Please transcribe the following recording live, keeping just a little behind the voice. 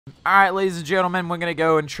Alright, ladies and gentlemen, we're gonna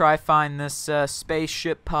go and try find this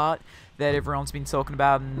spaceship part that everyone's been talking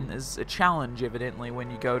about and is a challenge, evidently, when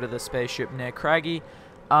you go to the spaceship near Craggy.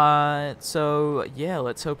 So, yeah,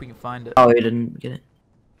 let's hope we can find it. Oh, you didn't get it?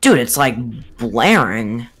 Dude, it's like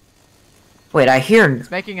blaring. Wait, I hear... It's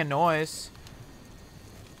making a noise.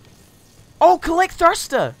 Oh, collect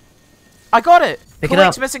thruster! I got it! Pick it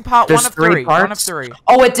Collect up. missing part. There's 1 of 3 3. parts? 1 of 3.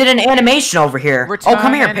 Oh, it did an animation over here. Return oh,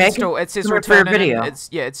 come here, and Pig. install. It says Come here for return your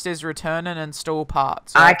video. it says return and install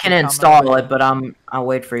parts. So I can install it, but I'll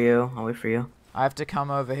wait for you. I'll wait for you. I have to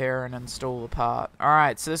come over here and install the part.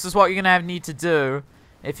 Alright, so this is what you're gonna need to do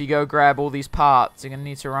if you go grab all these parts. You're gonna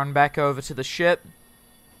need to run back over to the ship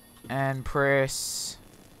and press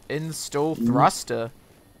install thruster.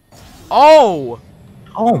 Oh!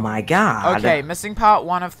 Oh my god. Okay, missing part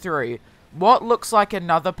 1 of 3. What looks like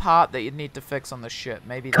another part that you need to fix on the ship?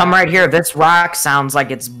 Maybe Come right here. This rock sounds like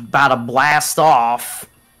it's about to blast off.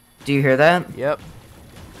 Do you hear that? Yep.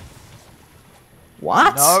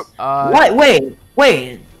 What? Nope. What?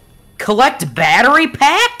 Wait. Collect battery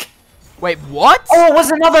pack? Wait, what? Oh, it was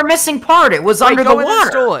another missing part. It was under the go and water.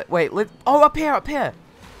 install it. Wait, oh, up here.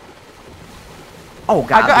 Oh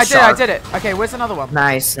god, I did it. Okay, where's another one?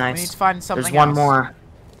 Nice. We need to find something There's one else. more.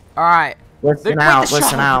 Alright. Listen out.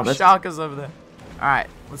 The shark is over there. Alright,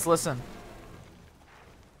 let's listen.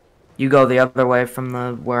 You go the other way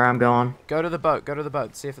from where I'm going. Go to the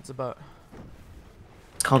boat. See if it's a boat.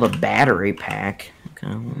 It's called a battery pack.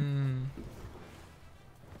 Okay.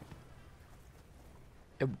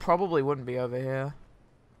 It probably wouldn't be over here.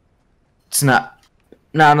 It's not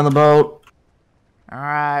on the boat.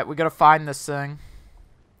 Alright, we gotta find this thing.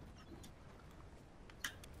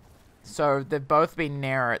 So, they've both been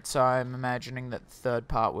near it, so I'm imagining that the third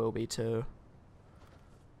part will be too.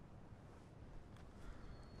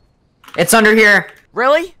 It's under here.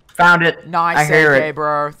 Really? Found it. Nice, I hear AK, it.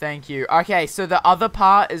 bro. Thank you. Okay, so the other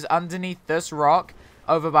part is underneath this rock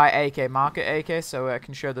over by AK. Mark it, AK, so I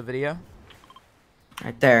can show the video.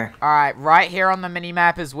 Right there. Alright, right here on the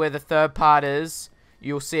mini-map is where the third part is.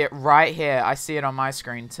 You'll see it right here. I see it on my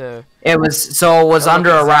screen, too. It was under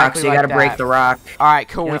a rock, so you gotta break the rock. Alright,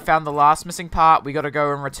 cool. Yep. We found the last missing part. We gotta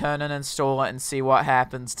go and return and install it and see what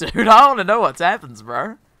happens. Dude, I wanna know what happens,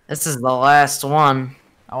 bro. This is the last one.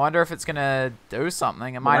 I wonder if it's gonna do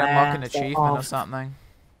something. It might unlock an achievement or something.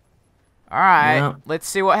 Alright, Yep. let's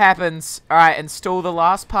see what happens. Alright, install the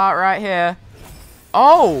last part right here.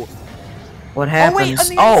 Oh! What happens? Oh, wait, on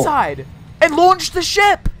the inside! And launch the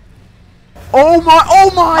ship! Oh my!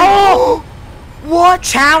 Oh! What?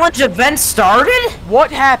 Challenge event started?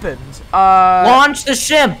 What happened? Launch the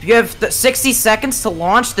ship. You have 60 seconds to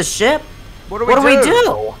launch the ship? What do we do?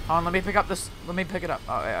 Hold on, let me pick up this. Let me pick it up.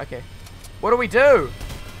 Oh, yeah, okay. What do we do?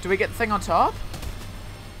 Do we get the thing on top?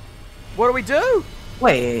 What do we do?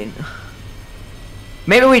 Wait.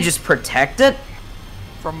 Maybe we just protect it?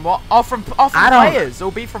 From what? Oh, from players.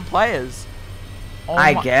 It'll be from players. Oh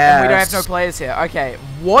I guess. guess. And we don't have no players here. Okay.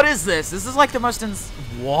 What is this? This is like the most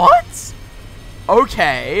what?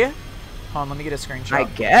 Okay. Hold on, let me get a screenshot. I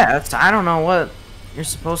guess. I don't know what you're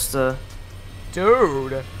supposed to...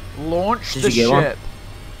 Dude. Launch the ship. One?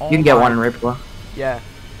 Oh you can get one in right below. Yeah.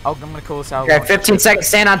 Oh, I'm gonna call this out. Okay, 15 seconds.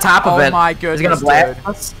 Stand on top of it. Oh my goodness, Is it gonna blast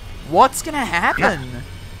us? What's gonna happen?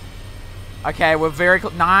 Yeah. Okay, we're very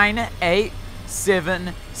close. 9, 8,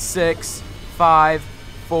 7, 6, 5,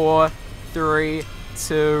 4, 3,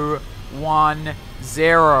 2, 1,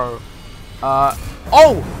 0.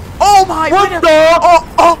 Oh my goodness!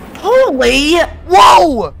 Oh, holy!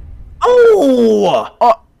 Whoa!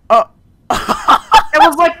 Oh! It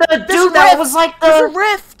was like the dude. That was like the. There's a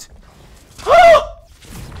rift.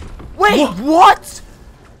 Wait, what?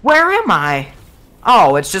 Where am I?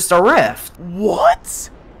 Oh, it's just a rift. What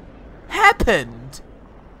happened?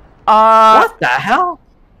 What the hell?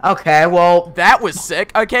 Okay, well... That was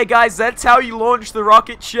sick. Okay, guys, that's how you launch the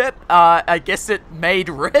rocket ship. I guess it made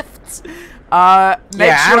rifts. Make sure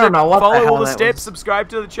I don't know what the follow hell all the that steps, was. subscribe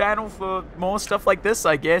to the channel for more stuff like this,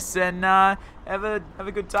 I guess, and have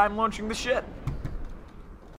a good time launching the ship.